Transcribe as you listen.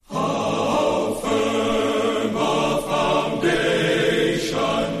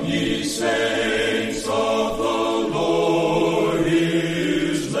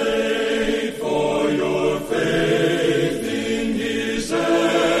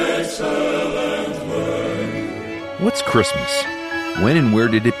What's Christmas? When and where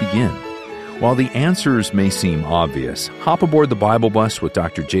did it begin? While the answers may seem obvious, hop aboard the Bible bus with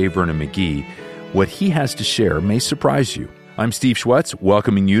Dr. J. Vernon McGee. What he has to share may surprise you. I'm Steve Schwetz,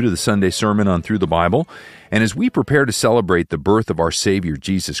 welcoming you to the Sunday Sermon on Through the Bible. And as we prepare to celebrate the birth of our Savior,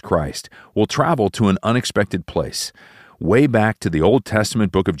 Jesus Christ, we'll travel to an unexpected place, way back to the Old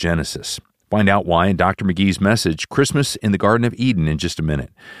Testament book of Genesis. Find out why in Dr. McGee's message, Christmas in the Garden of Eden, in just a minute.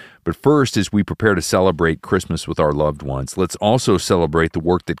 But first, as we prepare to celebrate Christmas with our loved ones, let's also celebrate the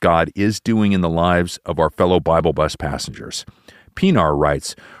work that God is doing in the lives of our fellow Bible bus passengers. Pinar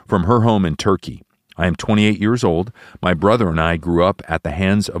writes from her home in Turkey, I am 28 years old. My brother and I grew up at the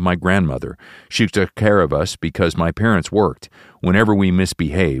hands of my grandmother. She took care of us because my parents worked. Whenever we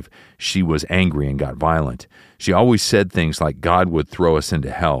misbehaved, she was angry and got violent. She always said things like God would throw us into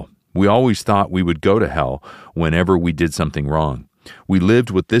hell. We always thought we would go to hell whenever we did something wrong. We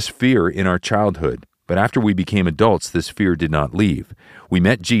lived with this fear in our childhood, but after we became adults, this fear did not leave. We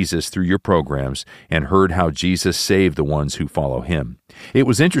met Jesus through your programs and heard how Jesus saved the ones who follow him. It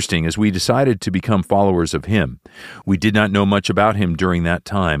was interesting as we decided to become followers of him. We did not know much about him during that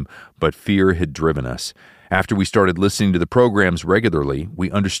time, but fear had driven us. After we started listening to the programs regularly,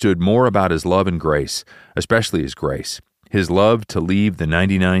 we understood more about his love and grace, especially his grace. His love to leave the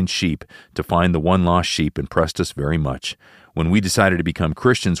 99 sheep to find the one lost sheep impressed us very much. When we decided to become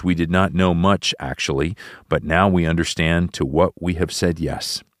Christians, we did not know much, actually, but now we understand to what we have said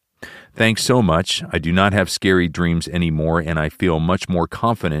yes. Thanks so much. I do not have scary dreams anymore, and I feel much more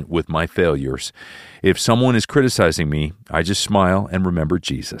confident with my failures. If someone is criticizing me, I just smile and remember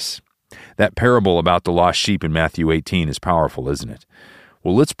Jesus. That parable about the lost sheep in Matthew 18 is powerful, isn't it?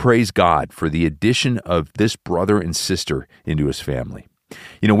 Well, let's praise God for the addition of this brother and sister into his family.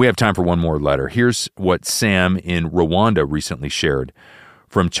 We have time for one more letter. Here's what Sam in Rwanda recently shared.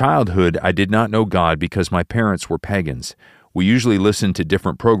 From childhood, I did not know God because my parents were pagans. We usually listened to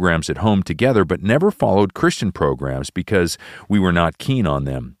different programs at home together, but never followed Christian programs because we were not keen on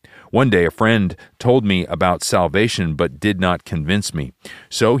them. One day, a friend told me about salvation but did not convince me.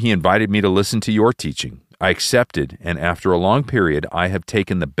 So he invited me to listen to your teaching. I accepted, and after a long period, I have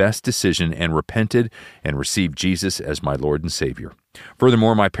taken the best decision and repented and received Jesus as my Lord and Savior.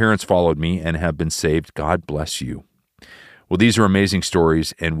 Furthermore, my parents followed me and have been saved. God bless you. Well, these are amazing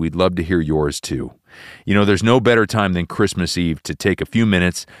stories, and we'd love to hear yours too. There's no better time than Christmas Eve to take a few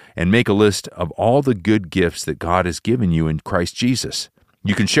minutes and make a list of all the good gifts that God has given you in Christ Jesus.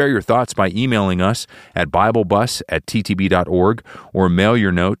 You can share your thoughts by emailing us at biblebus@ttb.org or mail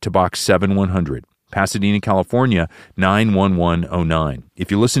your note to Box 7100. Pasadena, California, 91109.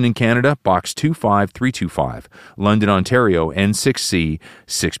 If you listen in Canada, Box 25325. London, Ontario, N6C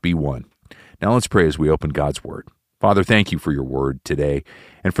 6B1. Now let's pray as we open God's Word. Father, thank you for your Word today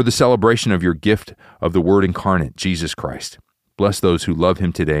and for the celebration of your gift of the Word incarnate, Jesus Christ. Bless those who love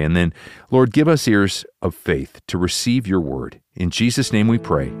him today. And then, Lord, give us ears of faith to receive your Word. In Jesus' name we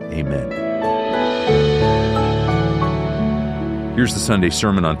pray. Amen. Here's the Sunday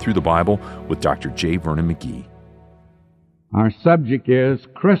Sermon on Through the Bible with Dr. J. Vernon McGee. Our subject is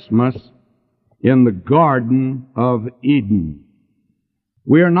Christmas in the Garden of Eden.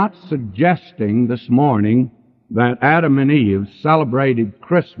 We are not suggesting this morning that Adam and Eve celebrated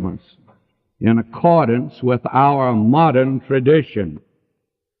Christmas in accordance with our modern tradition.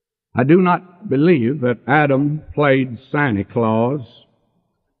 I do not believe that Adam played Santa Claus.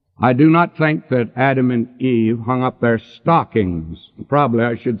 I do not think that Adam and Eve hung up their stockings. Probably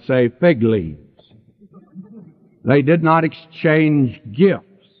I should say fig leaves. They did not exchange gifts.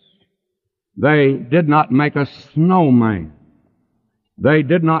 They did not make a snowman. They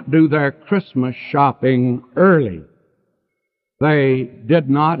did not do their Christmas shopping early. They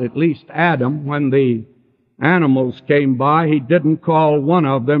did not, at least Adam, when the animals came by, he didn't call one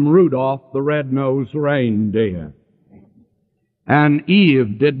of them Rudolph the red-nosed reindeer. And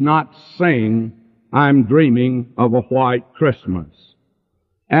Eve did not sing, I'm dreaming of a white Christmas.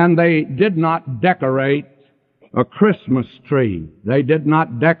 And they did not decorate a Christmas tree. They did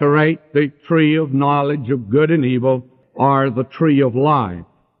not decorate the tree of knowledge of good and evil or the tree of life.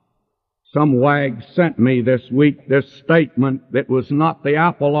 Some wag sent me this week this statement that was not the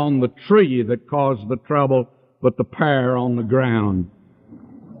apple on the tree that caused the trouble, but the pear on the ground.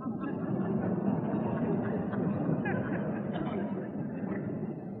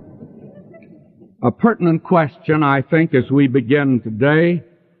 A pertinent question, I think, as we begin today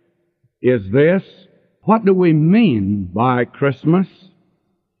is this: what do we mean by Christmas?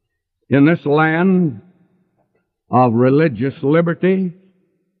 In this land of religious liberty,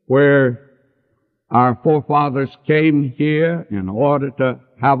 where our forefathers came here in order to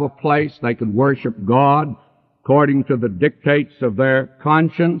have a place they could worship God according to the dictates of their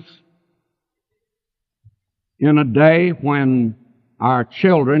conscience. In a day when our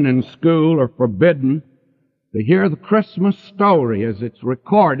children in school are forbidden to hear the Christmas story as it's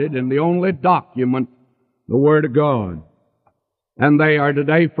recorded in the only document, the Word of God. And they are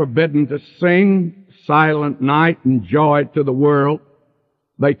today forbidden to sing Silent Night and Joy to the World.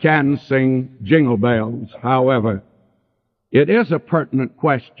 They can sing Jingle Bells, however. It is a pertinent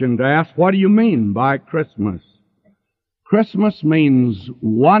question to ask, what do you mean by Christmas? Christmas means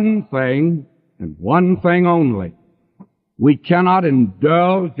one thing and one thing only. We cannot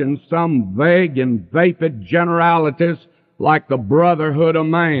indulge in some vague and vapid generalities like the brotherhood of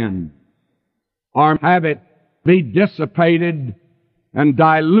man, or have it be dissipated and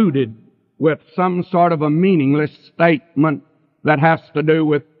diluted with some sort of a meaningless statement that has to do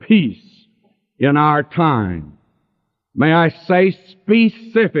with peace in our time. May I say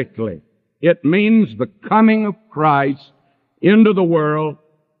specifically, it means the coming of Christ into the world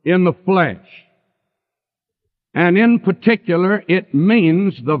in the flesh. And in particular, it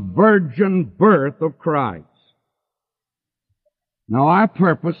means the virgin birth of Christ. Now, our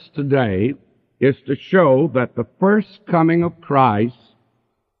purpose today is to show that the first coming of Christ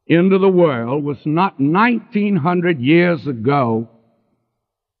into the world was not 1900 years ago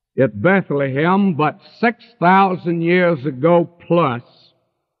at Bethlehem, but 6,000 years ago plus,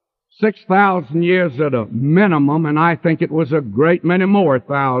 6,000 years at a minimum, and I think it was a great many more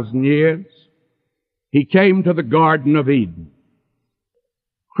thousand years. He came to the Garden of Eden.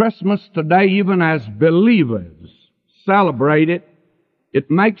 Christmas today, even as believers celebrate it,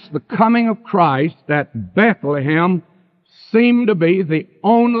 it makes the coming of Christ at Bethlehem seem to be the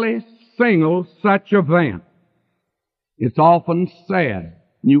only single such event. It's often said,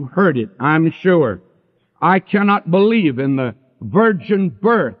 you heard it, I'm sure, I cannot believe in the virgin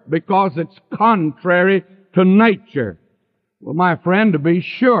birth because it's contrary to nature. Well, my friend, to be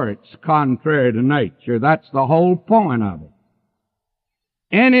sure it's contrary to nature. That's the whole point of it.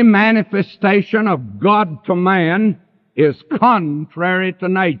 Any manifestation of God to man is contrary to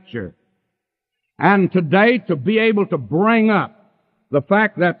nature. And today, to be able to bring up the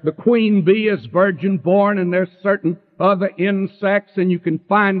fact that the queen bee is virgin born and there's certain other insects and you can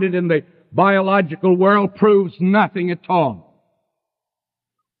find it in the biological world proves nothing at all.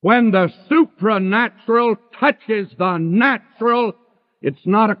 When the supernatural touches the natural, it's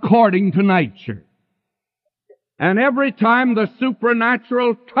not according to nature. And every time the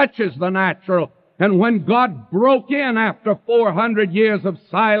supernatural touches the natural, and when God broke in after 400 years of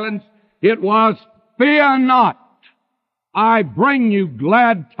silence, it was, fear not, I bring you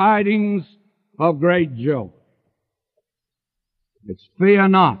glad tidings of great joy. It's fear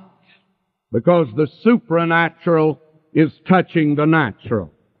not, because the supernatural is touching the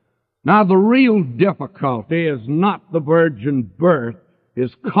natural. Now, the real difficulty is not the virgin birth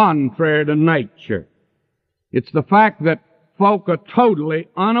is contrary to nature. It's the fact that folk are totally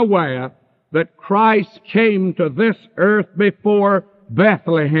unaware that Christ came to this earth before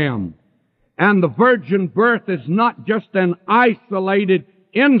Bethlehem. And the virgin birth is not just an isolated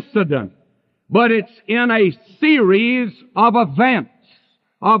incident, but it's in a series of events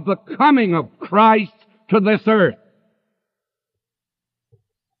of the coming of Christ to this earth.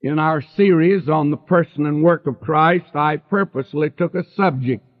 In our series on the person and work of Christ, I purposely took a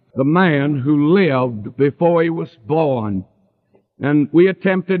subject, the man who lived before he was born. And we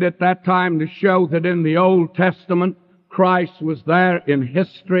attempted at that time to show that in the Old Testament, Christ was there in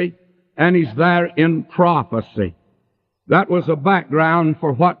history and he's there in prophecy. That was a background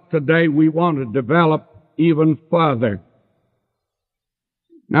for what today we want to develop even further.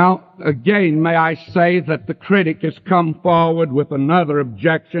 Now, again, may I say that the critic has come forward with another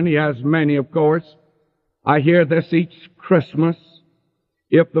objection. He has many, of course. I hear this each Christmas.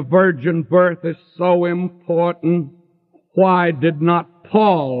 If the virgin birth is so important, why did not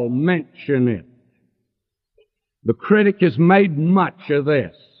Paul mention it? The critic has made much of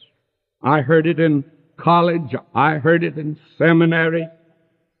this. I heard it in college, I heard it in seminary,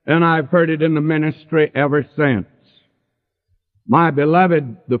 and I've heard it in the ministry ever since. My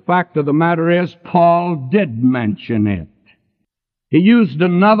beloved, the fact of the matter is, Paul did mention it. He used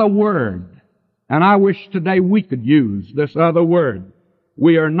another word, and I wish today we could use this other word.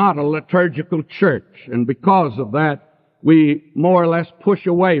 We are not a liturgical church, and because of that, we more or less push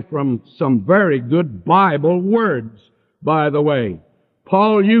away from some very good Bible words, by the way.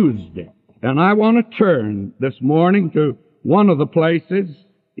 Paul used it, and I want to turn this morning to one of the places.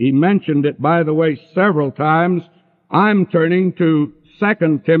 He mentioned it, by the way, several times. I'm turning to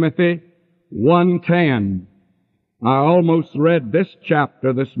 2 Timothy 1:10. I almost read this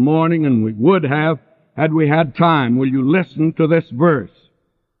chapter this morning, and we would have, had we had time, will you listen to this verse?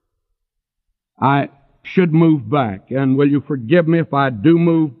 I should move back, and will you forgive me if I do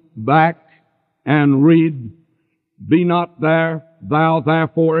move back and read, "Be not thou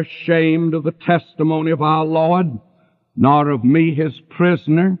therefore ashamed of the testimony of our Lord, nor of me his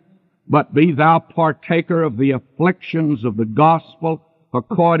prisoner, but be thou partaker of the afflictions of the gospel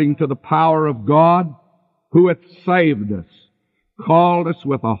according to the power of God, who hath saved us, called us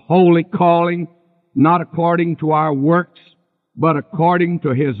with a holy calling, not according to our works, but according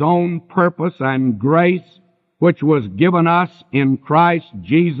to his own purpose and grace, which was given us in Christ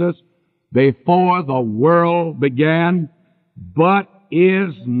Jesus before the world began, but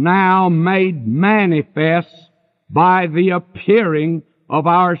is now made manifest by the appearing of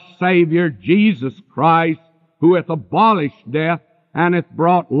our Savior Jesus Christ, who hath abolished death and hath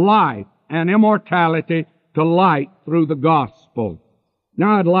brought life and immortality to light through the gospel."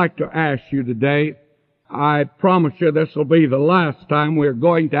 Now I'd like to ask you today, I promise you this will be the last time we're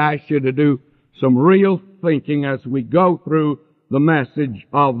going to ask you to do some real thinking as we go through the message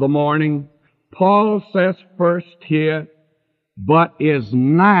of the morning. Paul says first here, "but is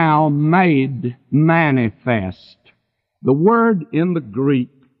now made manifest." The word in the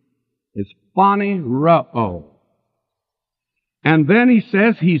Greek is phaneroo. And then he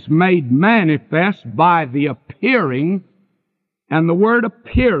says he's made manifest by the appearing, and the word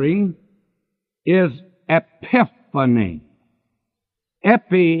appearing is epiphany.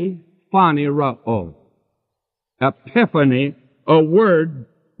 Epiphaneroo. Epiphany, a word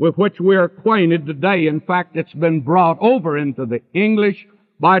with which we're acquainted today. In fact, it's been brought over into the English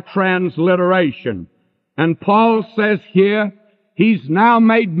by transliteration. And Paul says here, he's now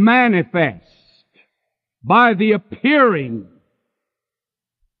made manifest by the appearing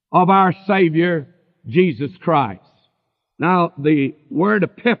of our Savior, Jesus Christ. Now, the word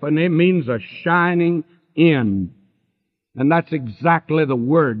epiphany means a shining in. And that's exactly the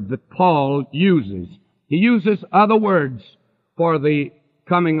word that Paul uses. He uses other words for the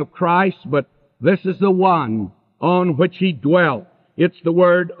coming of Christ, but this is the one on which he dwelt. It's the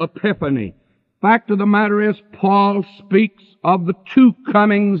word epiphany. Fact of the matter is, Paul speaks of the two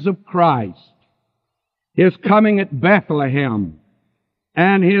comings of Christ. His coming at Bethlehem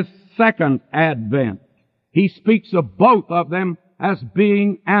and his second advent. He speaks of both of them as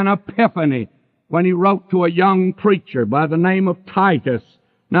being an epiphany when he wrote to a young preacher by the name of Titus.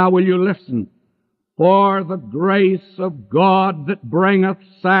 Now will you listen? "For the grace of God that bringeth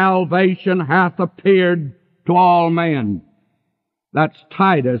salvation hath appeared to all men." That's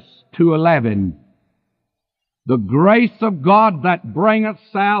Titus 2:11. The grace of God that bringeth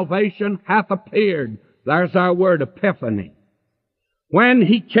salvation hath appeared. There's our word, epiphany. When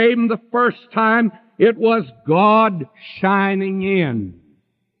he came the first time, it was God shining in.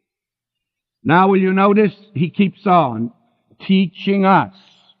 Now will you notice he keeps on teaching us,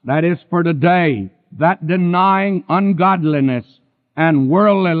 that is for today, that denying ungodliness and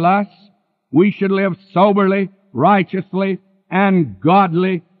worldly lusts, we should live soberly, righteously, and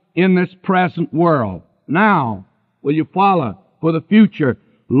godly in this present world. Now, will you follow for the future,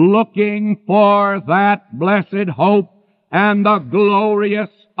 looking for that blessed hope and the glorious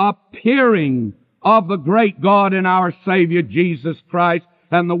appearing of the great God and our Savior Jesus Christ.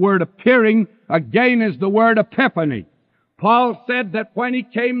 And the word appearing, again, is the word epiphany. Paul said that when he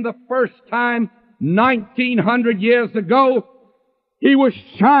came the first time, 1900 years ago, he was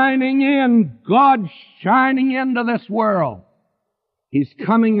shining in, God shining into this world. He's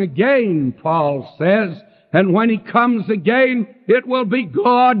coming again, Paul says, and when he comes again, it will be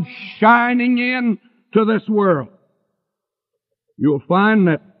God shining in to this world. You'll find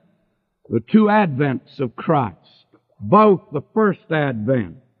that the two advents of Christ, both the first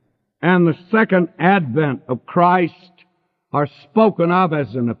advent and the second advent of Christ, are spoken of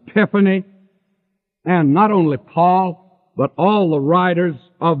as an epiphany, and not only Paul, but all the writers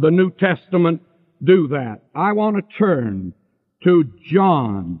of the New Testament do that. I want to turn to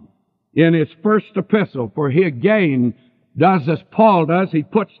John in his first epistle, for he again does as Paul does. He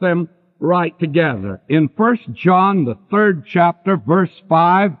puts them right together. In 1 John, the 3rd chapter, verse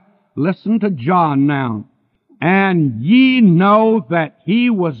 5, listen to John now. "And ye know that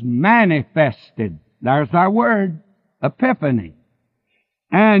he was manifested." There's our word, epiphany.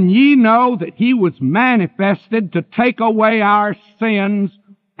 "And ye know that he was manifested to take away our sins,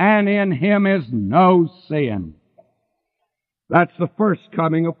 and in him is no sin." That's the first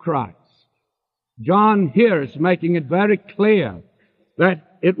coming of Christ. John here is making it very clear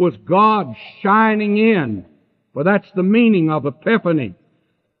that it was God shining in, for that's the meaning of epiphany.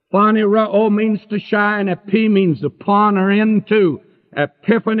 Phaneroo means to shine, epi means upon or into,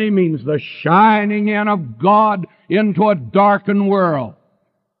 Epiphany means the shining in of God into a darkened world.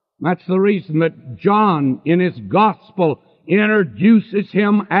 That's the reason that John, in his gospel, introduces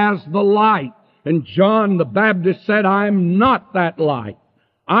him as the light. And John the Baptist said, I'm not that light.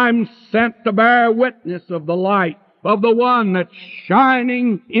 I'm sent to bear witness of the light of the one that's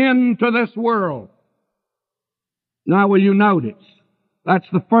shining into this world. Now will you notice? That's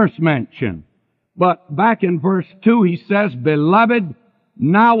the first mention. But back in verse 2 he says, Beloved,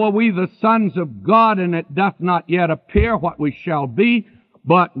 now are we the sons of God, and it doth not yet appear what we shall be,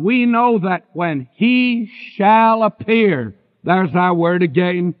 but we know that when He shall appear, there's our word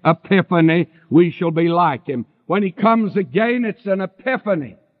again, epiphany, we shall be like Him. When He comes again, it's an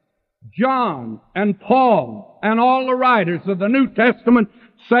epiphany. John and Paul and all the writers of the New Testament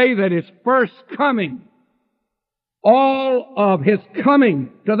say that His first coming, all of His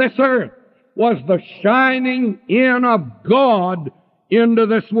coming to this earth, was the shining in of God into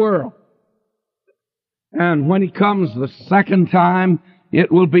this world. And when He comes the second time,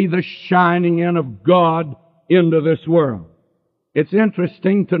 it will be the shining in of God into this world. It's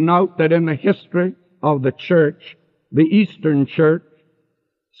interesting to note that in the history of the church, the Eastern Church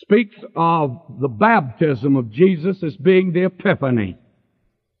speaks of the baptism of Jesus as being the Epiphany.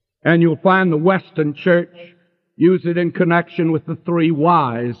 And you'll find the Western Church use it in connection with the three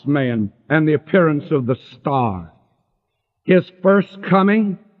wise men and the appearance of the star. His first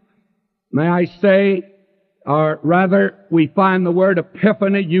coming, may I say, or rather, we find the word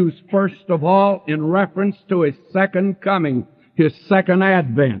epiphany used first of all in reference to His second coming, His second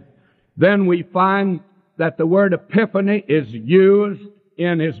advent. Then we find that the word epiphany is used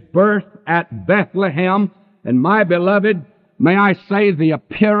in His birth at Bethlehem. And my beloved, may I say the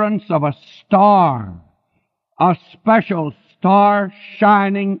appearance of a star, a special star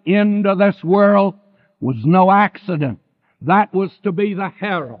shining into this world, was no accident. That was to be the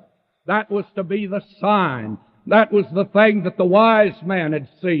herald. That was to be the sign. That was the thing that the wise man had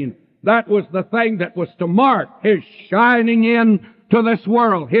seen. That was the thing that was to mark His shining in to this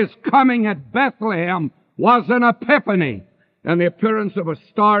world. His coming at Bethlehem was an epiphany. And the appearance of a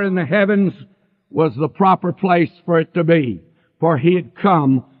star in the heavens was the proper place for it to be. For He had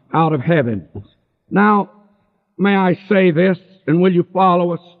come out of heaven. Now, may I say this, and will you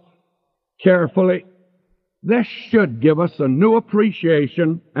follow us carefully? This should give us a new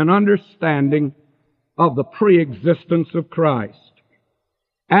appreciation and understanding of the pre-existence of Christ.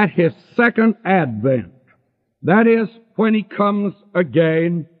 At His second advent, that is, when He comes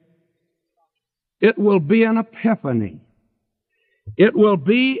again, it will be an epiphany. It will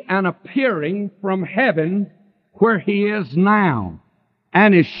be an appearing from heaven where He is now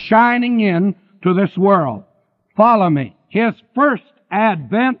and is shining in to this world. Follow me. His first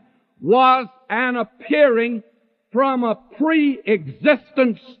advent was an appearing from a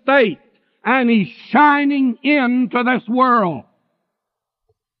pre-existent state, and He's shining into this world.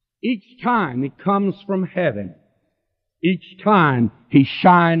 Each time He comes from heaven, each time He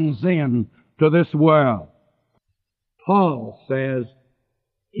shines in to this world. Paul says,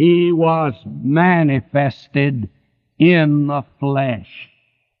 He was manifested in the flesh.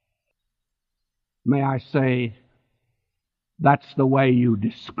 May I say, that's the way you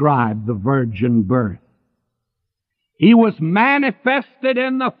describe the virgin birth. He was manifested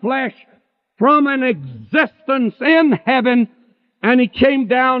in the flesh from an existence in heaven, and He came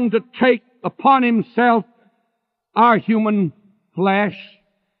down to take upon Himself our human flesh.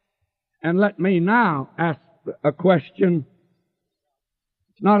 And let me now ask a question.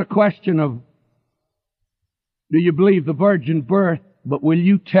 It's not a question of, do you believe the virgin birth, but will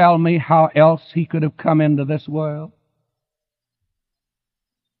you tell me how else He could have come into this world?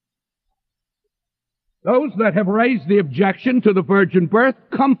 Those that have raised the objection to the virgin birth,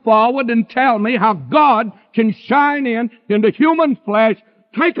 come forward and tell me how God can shine into human flesh,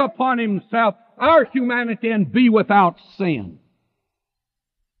 take upon Himself our humanity, and be without sin.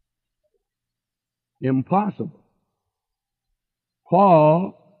 Impossible.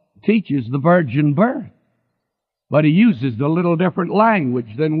 Paul teaches the virgin birth, but he uses a little different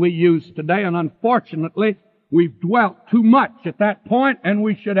language than we use today, and unfortunately, we've dwelt too much at that point, and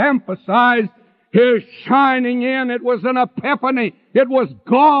we should emphasize His shining in. It was an epiphany. It was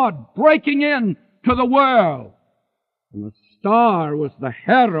God breaking in to the world. And the star was the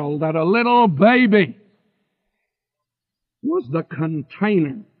herald that a little baby was the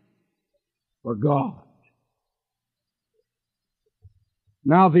container for God.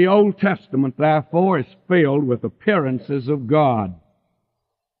 Now the Old Testament, therefore, is filled with appearances of God.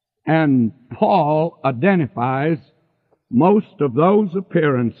 And Paul identifies most of those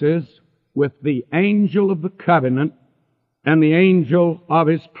appearances with the angel of the covenant and the angel of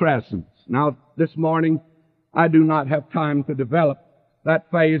His presence. Now, this morning, I do not have time to develop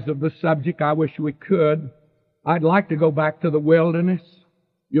that phase of the subject. I wish we could. I'd like to go back to the wilderness.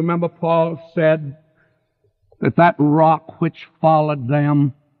 You remember Paul said that that rock which followed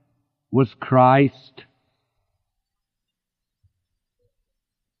them was Christ.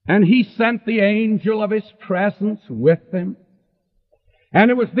 And He sent the angel of His presence with them.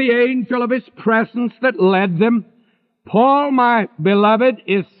 And it was the angel of His presence that led them. Paul, my beloved,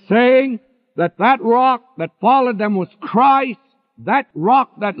 is saying that that rock that followed them was Christ. That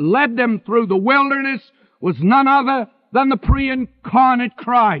rock that led them through the wilderness was none other than the pre-incarnate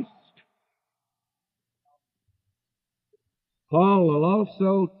Christ. Paul will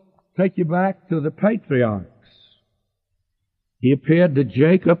also take you back to the patriarchs. He appeared to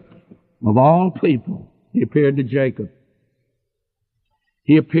Jacob, of all people. He appeared to Jacob.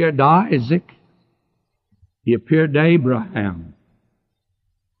 He appeared to Isaac. He appeared to Abraham.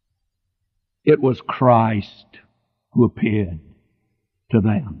 It was Christ who appeared to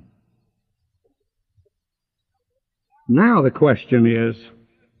them. Now the question is,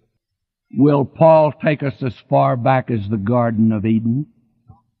 will Paul take us as far back as the Garden of Eden?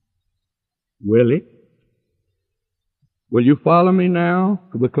 Will he? Will you follow me now?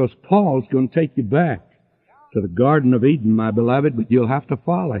 Because Paul's going to take you back to the Garden of Eden, my beloved, but you'll have to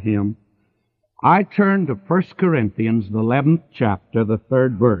follow him. I turn to 1 Corinthians, the 11th chapter, the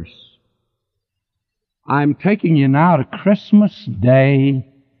 3rd verse. I'm taking you now to Christmas Day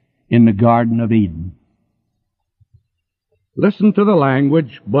in the Garden of Eden. Listen to the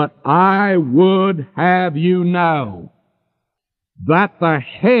language, but I would have you know that the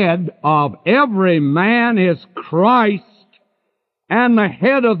head of every man is Christ, and the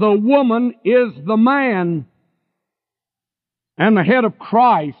head of the woman is the man, and the head of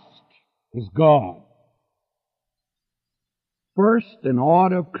Christ is God. First in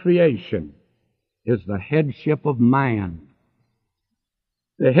order of creation is the headship of man.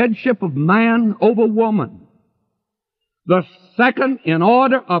 The headship of man over woman. The second in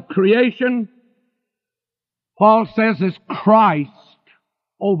order of creation, Paul says, is Christ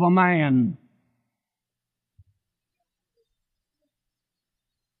over man.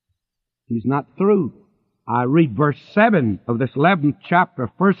 He's not through. I read verse 7 of this 11th chapter,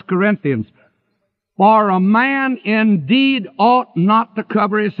 1 Corinthians. For a man indeed ought not to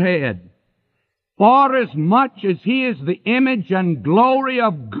cover his head, for as much as he is the image and glory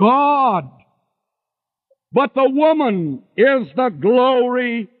of God. But the woman is the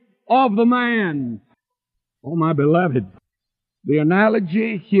glory of the man. Oh, my beloved, the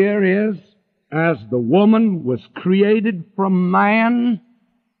analogy here is, as the woman was created from man,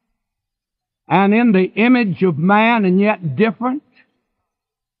 and in the image of man, and yet different,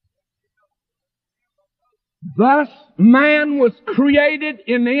 thus man was created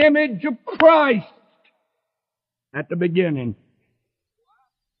in the image of Christ at the beginning.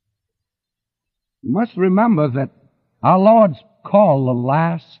 You must remember that our Lord's called the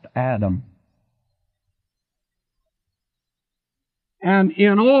last Adam. And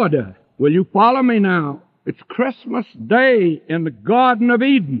in order, will you follow me now? It's Christmas Day in the Garden of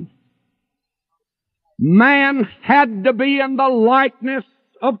Eden. Man had to be in the likeness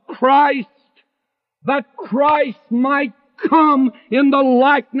of Christ, that Christ might come in the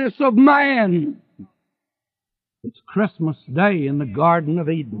likeness of man. It's Christmas Day in the Garden of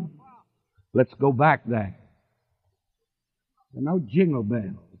Eden. Let's go back there. There are no jingle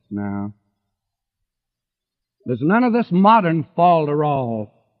bells now. There's none of this modern falderall.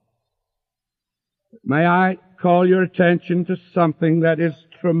 May I call your attention to something that is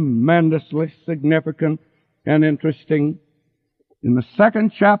tremendously significant and interesting. In the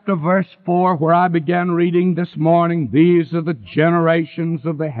 2nd chapter, verse 4, where I began reading this morning, these are the generations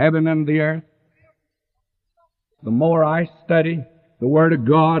of the heaven and the earth. The more I study the Word of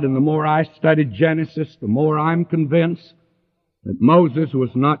God and the more I study Genesis, the more I'm convinced that Moses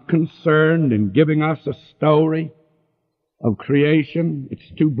was not concerned in giving us a story of creation.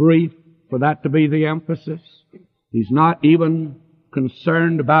 It's too brief for that to be the emphasis. He's not even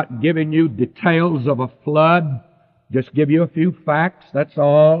concerned about giving you details of a flood. Just give you a few facts, that's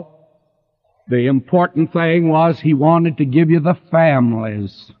all. The important thing was he wanted to give you the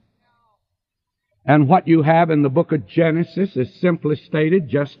families. And what you have in the book of Genesis is simply stated,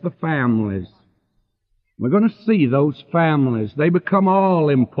 just the families. We're going to see those families. They become all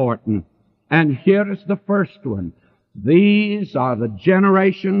important. And here is the first one. These are the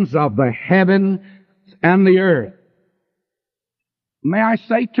generations of the heaven and the earth. May I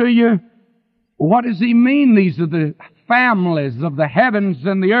say to you, what does he mean? These are the families of the heavens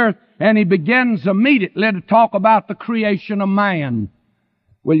and the earth. and he begins immediately to talk about the creation of man.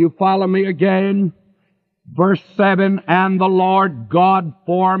 Will you follow me again? Verse 7, and the Lord God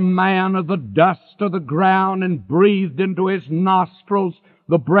formed man of the dust of the ground and breathed into his nostrils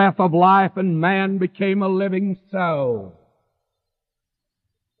the breath of life, and man became a living soul.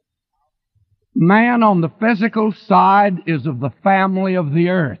 Man on the physical side is of the family of the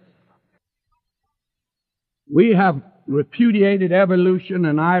earth. We have repudiated evolution,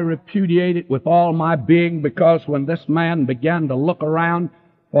 and I repudiate it with all my being, because when this man began to look around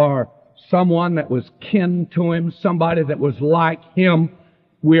for someone that was kin to him, somebody that was like him,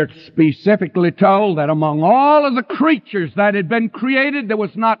 we're specifically told that among all of the creatures that had been created, there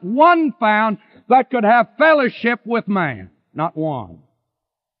was not one found that could have fellowship with man. Not one.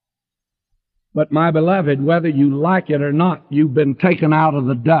 But my beloved, whether you like it or not, you've been taken out of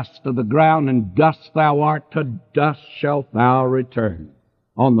the dust of the ground, and dust thou art, to dust shalt thou return.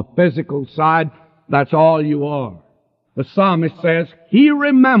 On the physical side, that's all you are. The psalmist says, He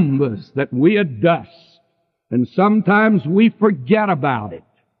remembers that we are dust, and sometimes we forget about it.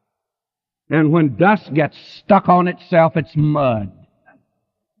 And when dust gets stuck on itself, it's mud.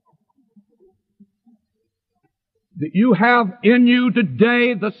 That you have in you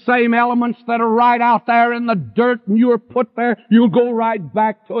today the same elements that are right out there in the dirt, and you are put there, you'll go right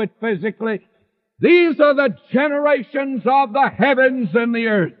back to it physically. These are the generations of the heavens and the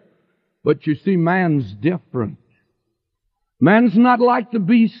earth. But you see, man's different. Man's not like the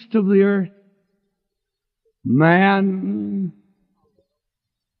beasts of the earth. Man,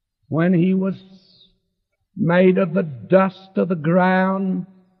 when he was made of the dust of the ground,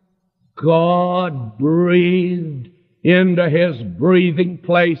 God breathed into his breathing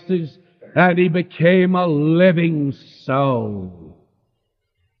places, and he became a living soul.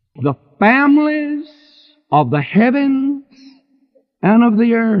 The families of the heavens and of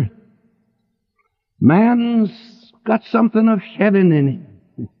the earth. Man's got something of heaven in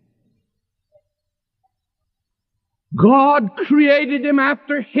him. God created him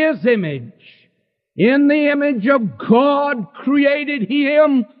after his image. In the image of God created he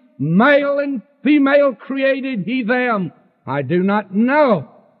him. Male and female created he them. I do not know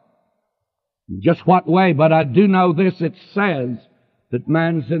just what way, but I do know this. It says that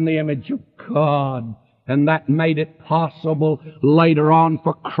man's in the image of God, and that made it possible later on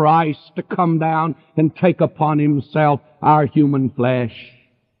for Christ to come down and take upon himself our human flesh.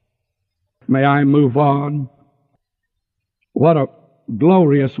 May I move on? What a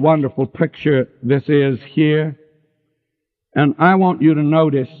glorious, wonderful picture this is here. And I want you to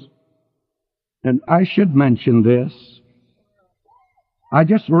notice, and I should mention this, I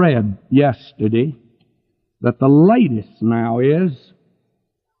just read yesterday that the latest now is,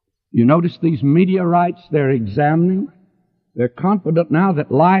 you notice these meteorites they're examining? They're confident now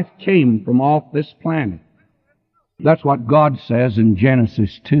that life came from off this planet. That's what God says in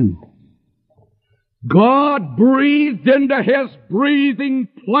Genesis 2. God breathed into his breathing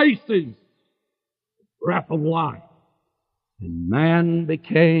places breath of life, and man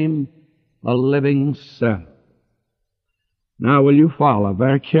became a living soul. Now will you follow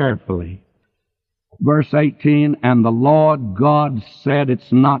very carefully? Verse 18, and the Lord God said,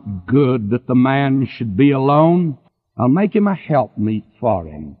 it's not good that the man should be alone. I'll make him a helpmeet for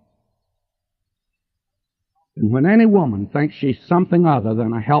him. And when any woman thinks she's something other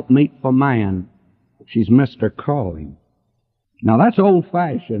than a helpmeet for man, she's missed her calling. Now that's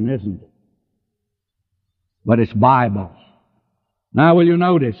old-fashioned, isn't it? But it's Bible. Now will you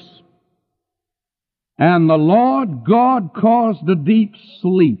notice? And the Lord God caused a deep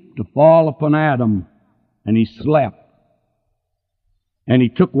sleep to fall upon Adam, and he slept. And he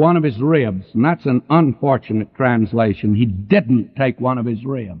took one of his ribs, and that's an unfortunate translation. He didn't take one of his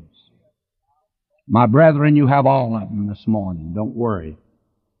ribs. My brethren, you have all of them this morning. Don't worry.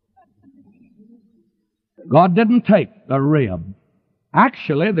 God didn't take a rib.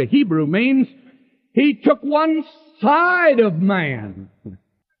 Actually, the Hebrew means he took one side of man.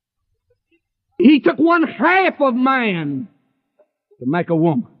 He took one half of man to make a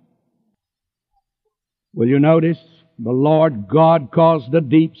woman. Will you notice? The Lord God caused a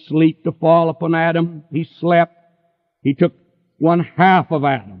deep sleep to fall upon Adam. He slept. He took one half of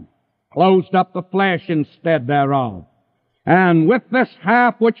Adam, closed up the flesh instead thereof. And with this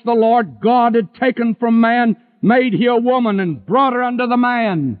half which the Lord God had taken from man, made he a woman and brought her unto the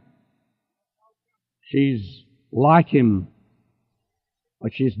man. She's like him,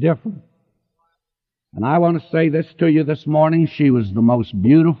 but she's different. And I want to say this to you this morning. She was the most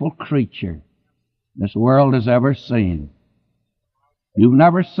beautiful creature this world has ever seen. You've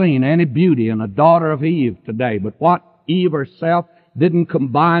never seen any beauty in a daughter of Eve today, but what Eve herself didn't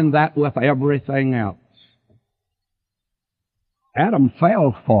combine that with everything else. Adam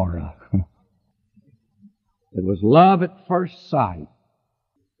fell for her. It was love at first sight.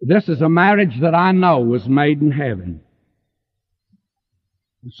 This is a marriage that I know was made in heaven.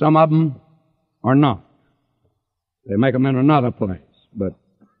 Some of them are not. They make them in another place. But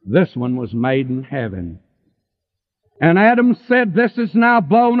this one was made in heaven. And Adam said, "This is now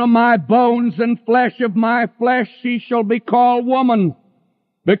bone of my bones and flesh of my flesh. She shall be called woman,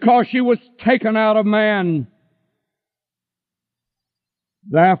 because she was taken out of man.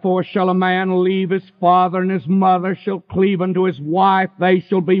 Therefore shall a man leave his father and his mother, shall cleave unto his wife. They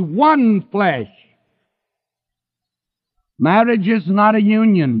shall be one flesh." Marriage is not a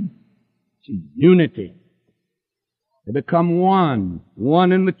union. It's a unity. They become one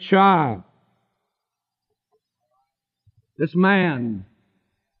in the child. This man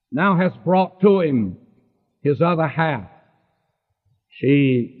now has brought to him his other half.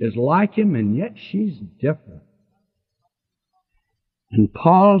 She is like him, and yet she's different. And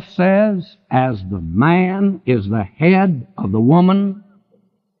Paul says, as the man is the head of the woman,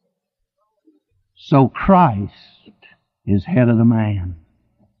 so Christ is head of the man.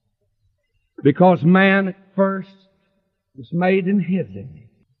 Because man at first was made in His image,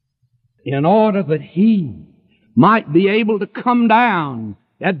 in order that He might be able to come down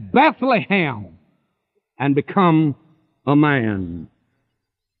at Bethlehem and become a man.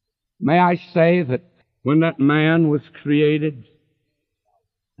 May I say that when that man was created,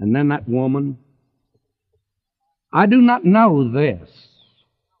 and then that woman, I do not know this.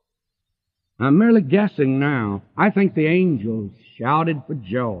 I'm merely guessing now. I think the angels shouted for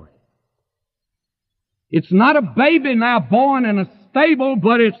joy. It's not a baby now born in a stable,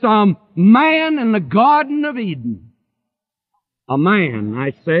 but it's a man in the Garden of Eden. A man,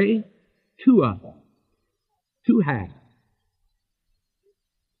 I say, two of them, two halves.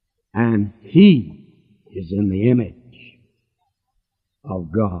 And he is in the image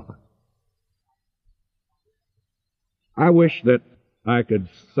of God. I wish that I could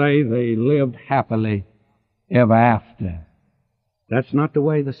say they lived happily ever after. That's not the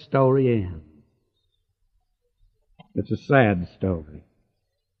way the story ends. It's a sad story.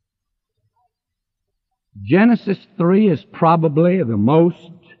 Genesis 3 is probably the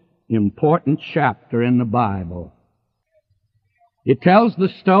most important chapter in the Bible. It tells the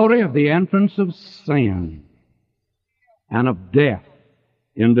story of the entrance of sin and of death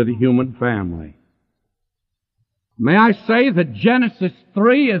into the human family. May I say that Genesis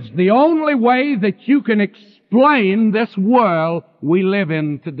 3 is the only way that you can explain this world we live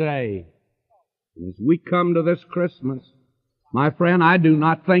in today. As we come to this Christmas, my friend, I do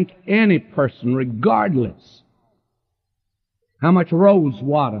not think any person, regardless how much rose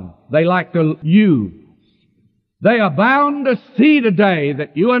water they like to use, they are bound to see today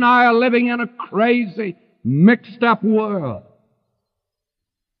that you and I are living in a crazy, mixed-up world.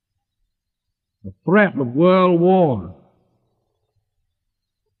 The threat of world war.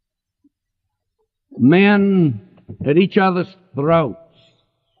 Men at each other's throats.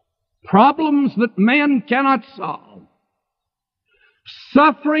 Problems that men cannot solve.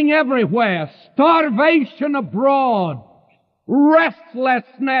 Suffering everywhere. Starvation abroad.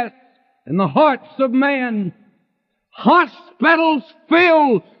 Restlessness in the hearts of men. Hospitals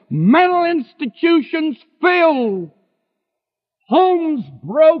filled. Mental institutions filled. Homes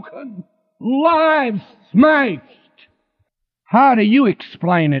broken. Lives smashed. How do you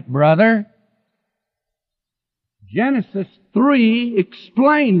explain it, brother? Genesis 3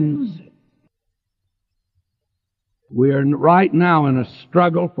 explains it. We are right now in a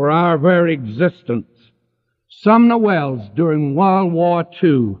struggle for our very existence. Sumner Wells, during World War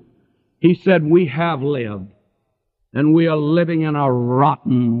II, he said, "We have lived, and we are living in a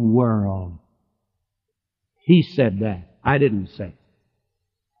rotten world." He said that. I didn't say it.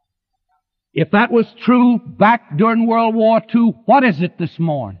 If that was true back during World War II, what is it this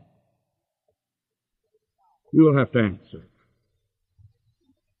morning? You will have to answer.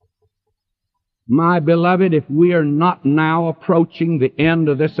 My beloved, if we are not now approaching the end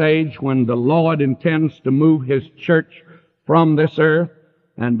of this age when the Lord intends to move His church from this earth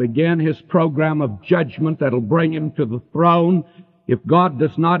and begin His program of judgment that'll bring Him to the throne, if God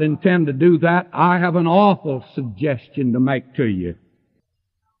does not intend to do that, I have an awful suggestion to make to you.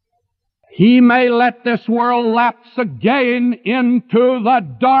 He may let this world lapse again into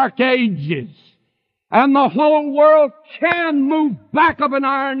the dark ages, and the whole world can move back of an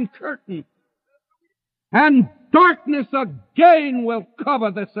iron curtain, and darkness again will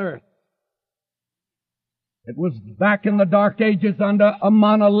cover this earth. It was back in the Dark Ages under a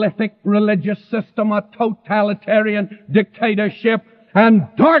monolithic religious system, a totalitarian dictatorship, and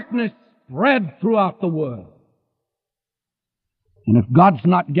darkness spread throughout the world. And if God's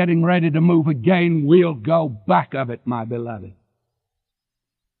not getting ready to move again, we'll go back of it, my beloved.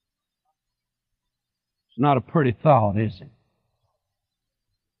 It's not a pretty thought, is it?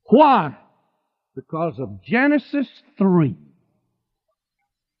 Why? Because of Genesis 3.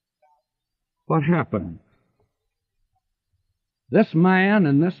 What happened? This man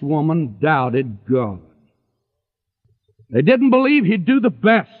and this woman doubted God. They didn't believe He'd do the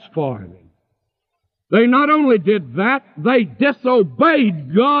best for them. They not only did that, they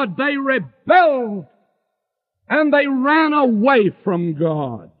disobeyed God, they rebelled, and they ran away from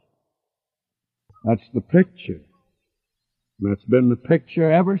God. That's the picture. That's been the picture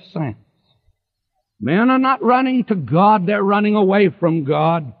ever since. Men are not running to God, they're running away from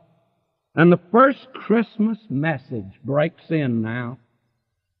God. And the first Christmas message breaks in now.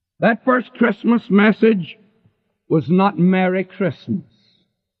 That first Christmas message was not Merry Christmas.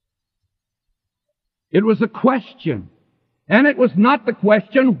 It was a question. And it was not the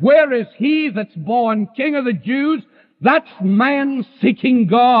question, where is He that's born King of the Jews? That's man seeking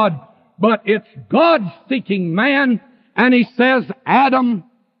God. But it's God seeking man. And He says, Adam,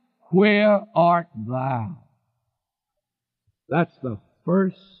 where art thou? That's the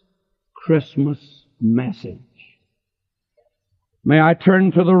first Christmas message. May I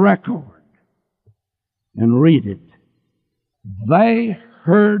turn to the record and read it? They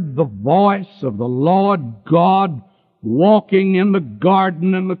heard the voice of the Lord God walking in the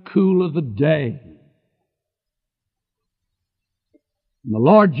garden in the cool of the day. And the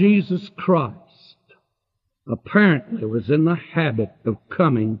Lord Jesus Christ apparently was in the habit of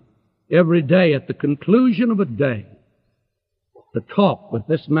coming every day at the conclusion of a day to talk with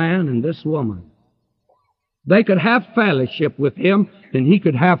this man and this woman. They could have fellowship with Him, and He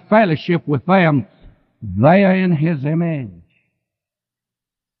could have fellowship with them. They are in His image.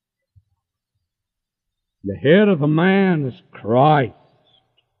 The head of the man is Christ.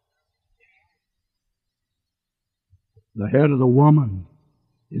 The head of the woman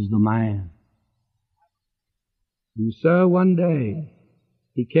is the man. And so one day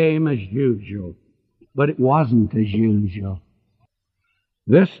He came as usual, but it wasn't as usual.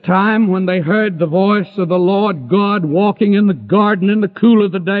 This time when they heard the voice of the Lord God walking in the garden in the cool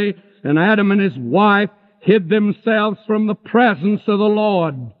of the day, and Adam and his wife hid themselves from the presence of the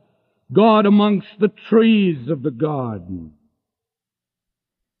Lord God amongst the trees of the garden.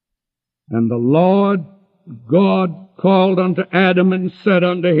 And the Lord God called unto Adam and said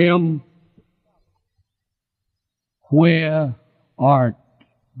unto him, Where art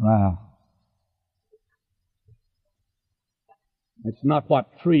thou? It's not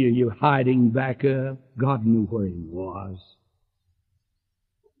what tree are you hiding back of. God knew where he was.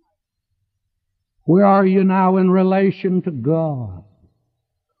 Where are you now in relation to God?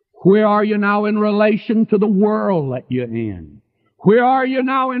 Where are you now in relation to the world that you're in? Where are you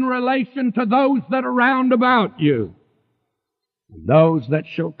now in relation to those that are round about you? Those that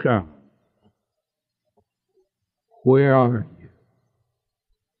shall come. Where are you?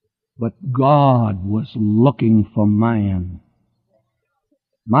 But God was looking for man.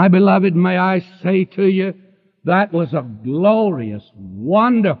 My beloved, may I say to you, that was a glorious,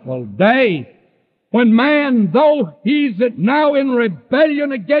 wonderful day when man, though he's now in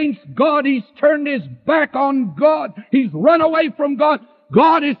rebellion against God, he's turned his back on God, he's run away from God,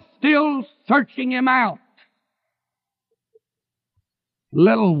 God is still searching him out.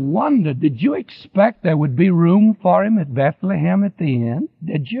 Little wonder, did you expect there would be room for him at Bethlehem at the end?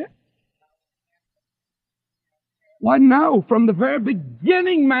 Did you? Why, no. From the very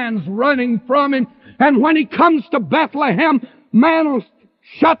beginning, man's running from him. And when he comes to Bethlehem, man will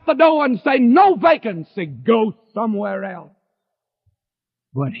shut the door and say, no vacancy, go somewhere else.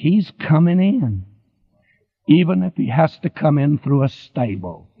 But he's coming in. Even if he has to come in through a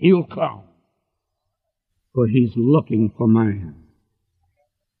stable, he'll come. For he's looking for man.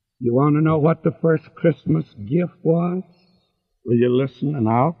 You want to know what the first Christmas gift was? Will you listen, and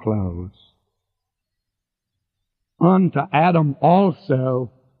I'll close. Unto Adam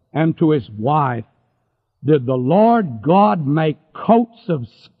also and to his wife did the Lord God make coats of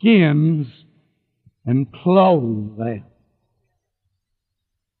skins and clothe them.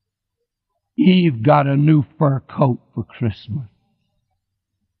 Eve got a new fur coat for Christmas.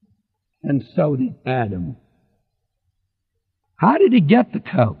 And so did Adam. How did he get the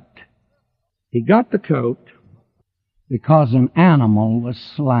coat? He got the coat because an animal was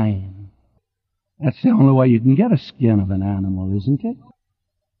slain. That's the only way you can get a skin of an animal, isn't it?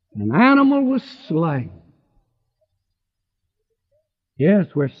 An animal was slain.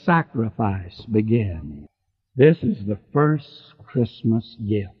 Here's where sacrifice began. This is the first Christmas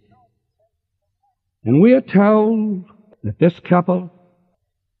gift. And we are told that this couple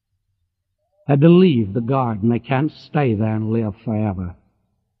had to leave the garden. They can't stay there and live forever.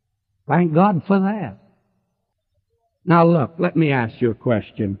 Thank God for that. Now look, let me ask you a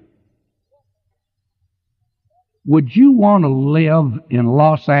question. Would you want to live in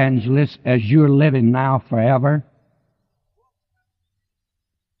Los Angeles as you're living now forever?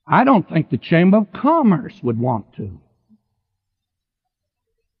 I don't think the Chamber of Commerce would want to.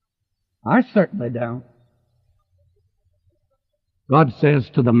 I certainly don't. God says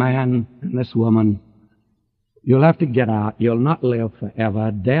to the man and this woman, you'll have to get out. You'll not live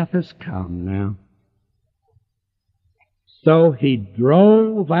forever. Death has come now. So he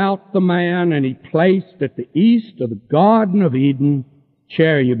drove out the man, and he placed at the east of the Garden of Eden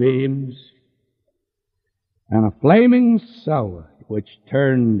cherubims and a flaming sword which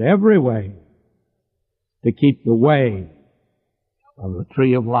turned every way to keep the way of the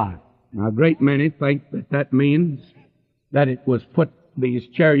tree of life. Now, a great many think that that means that it was put, these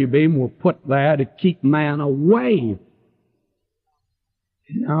cherubim were put there to keep man away.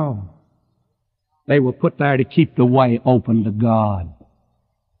 No. They were put there to keep the way open to God.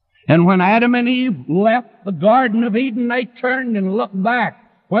 And when Adam and Eve left the Garden of Eden, they turned and looked back.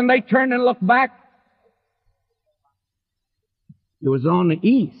 When they turned and looked back, it was on the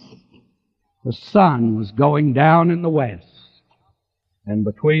east. The sun was going down in the west. And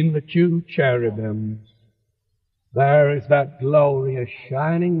between the two cherubims, there is that glorious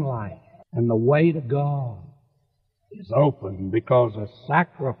shining light. And the way to God is open because a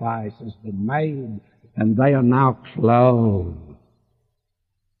sacrifice has been made, and they are now clothed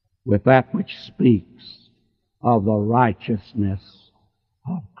with that which speaks of the righteousness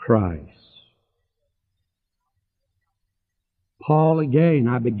of Christ. Paul again,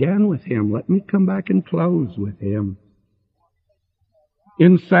 I began with him. Let me come back and close with him.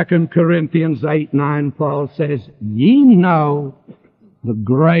 In 2 Corinthians 8:9, Paul says, ye know the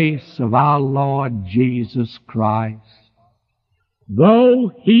grace of our Lord Jesus Christ.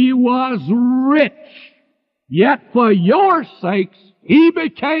 Though he was rich, yet for your sakes he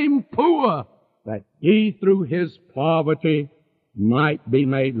became poor, that ye through his poverty might be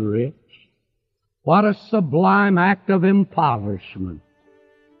made rich. What a sublime act of impoverishment.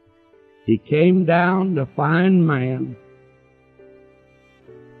 He came down to find man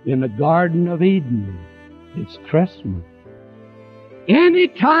in the Garden of Eden. It's Christmas.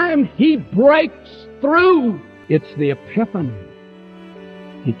 Anytime he breaks through, it's the Epiphany.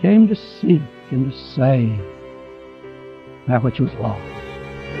 He came to seek and to save that which was lost.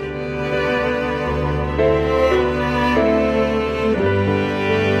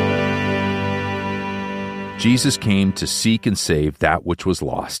 Jesus came to seek and save that which was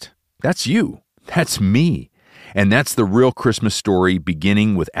lost. That's you. That's me. And that's the real Christmas story,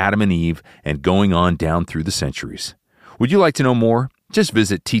 beginning with Adam and Eve and going on down through the centuries. Would you like to know more? Just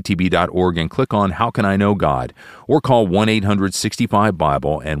visit ttb.org and click on How Can I Know God? Or call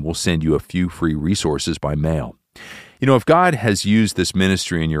 1-800-65-BIBLE and we'll send you a few free resources by mail. You know, if God has used this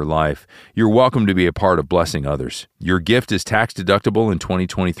ministry in your life, you're welcome to be a part of blessing others. Your gift is tax deductible in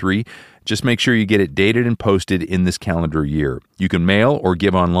 2023. Just make sure you get it dated and posted in this calendar year. You can mail or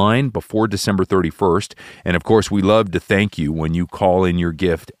give online before December 31st. And of course, we love to thank you when you call in your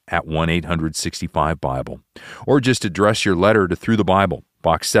gift at 1-800-65-BIBLE. Or just address your letter to Through the Bible,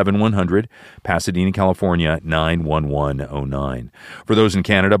 Box 7100, Pasadena, California, 91109. For those in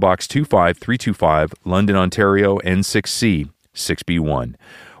Canada, Box 25325, London, Ontario, N6C, 6B1.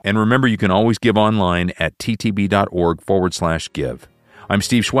 And remember, you can always give online at ttb.org/give. I'm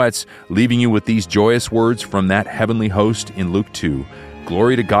Steve Schwetz, leaving you with these joyous words from that heavenly host in Luke 2.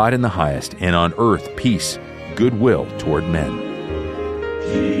 Glory to God in the highest, and on earth peace, goodwill toward men.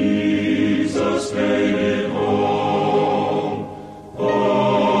 Jesus made it home.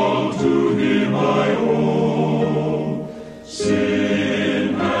 All to him I owe.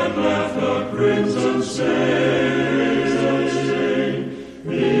 Sin had left a crimson stain.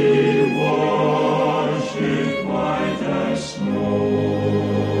 He washed it white as snow.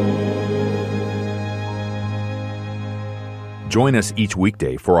 Join us each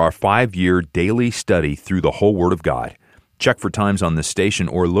weekday for our 5-year daily study through the whole Word of God. Check for times on this station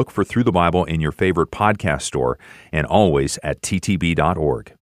or look for Through the Bible in your favorite podcast store, and always at ttb.org.